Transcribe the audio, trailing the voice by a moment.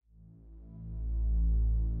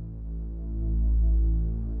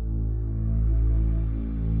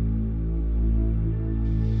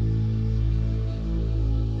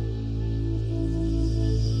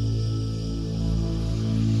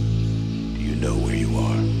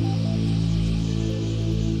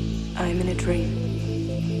I'm in a dream.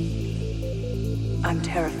 I'm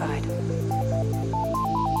terrified.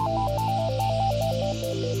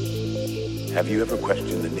 Have you ever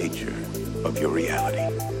questioned the nature of your reality?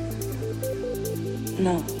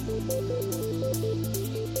 No.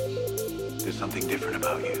 There's something different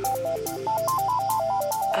about you.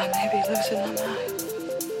 I may be losing my mind.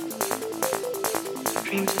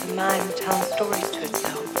 Dreams of the mind telling stories to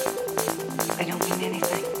itself. They don't mean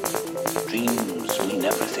anything. Dreams mean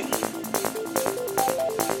everything.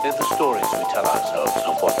 They're the stories we tell ourselves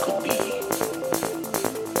of what could be,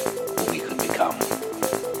 who we could become.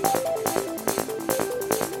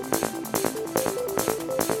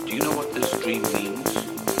 Do you know what this dream means?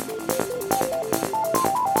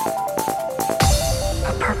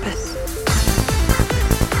 A purpose.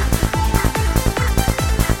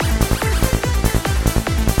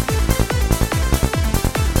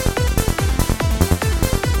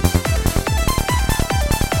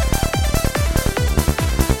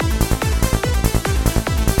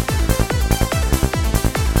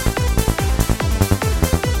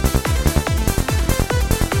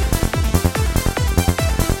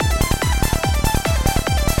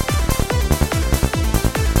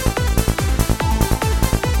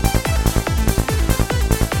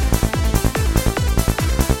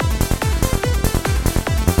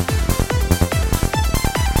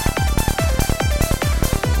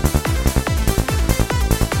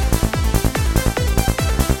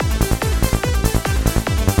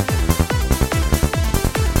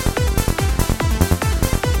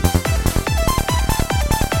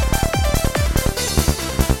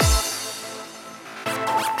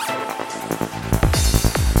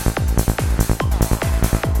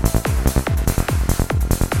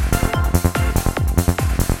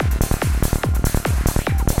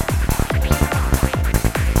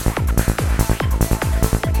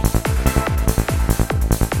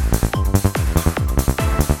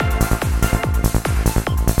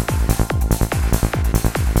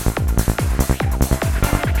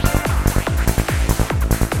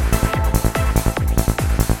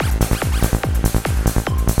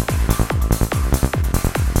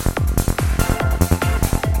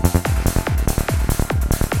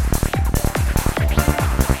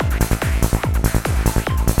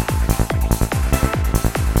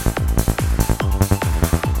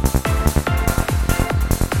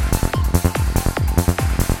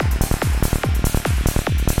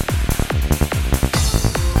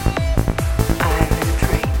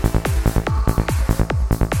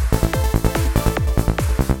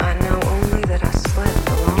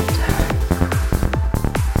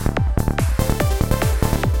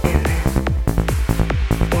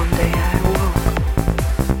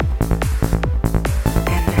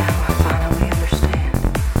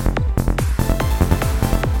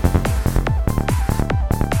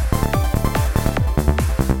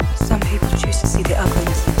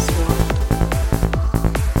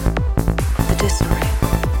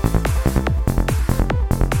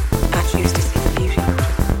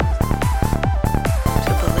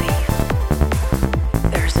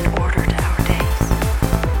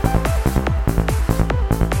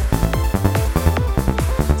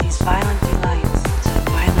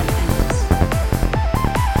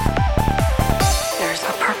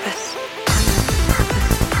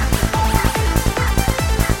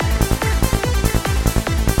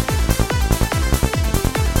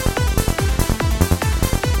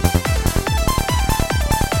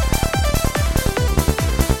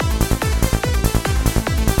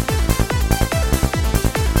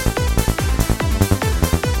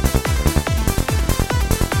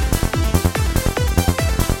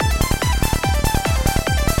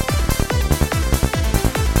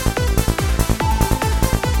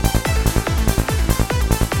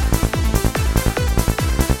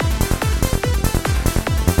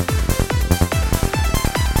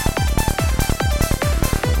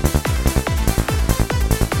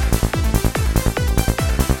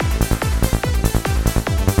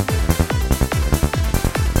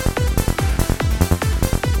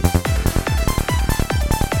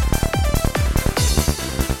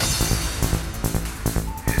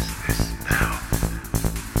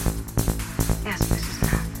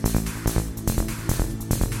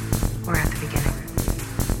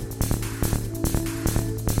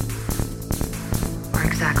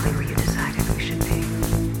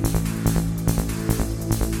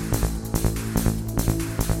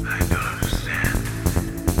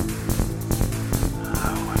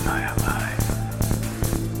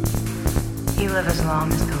 You live as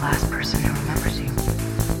long as the last person who remembers you.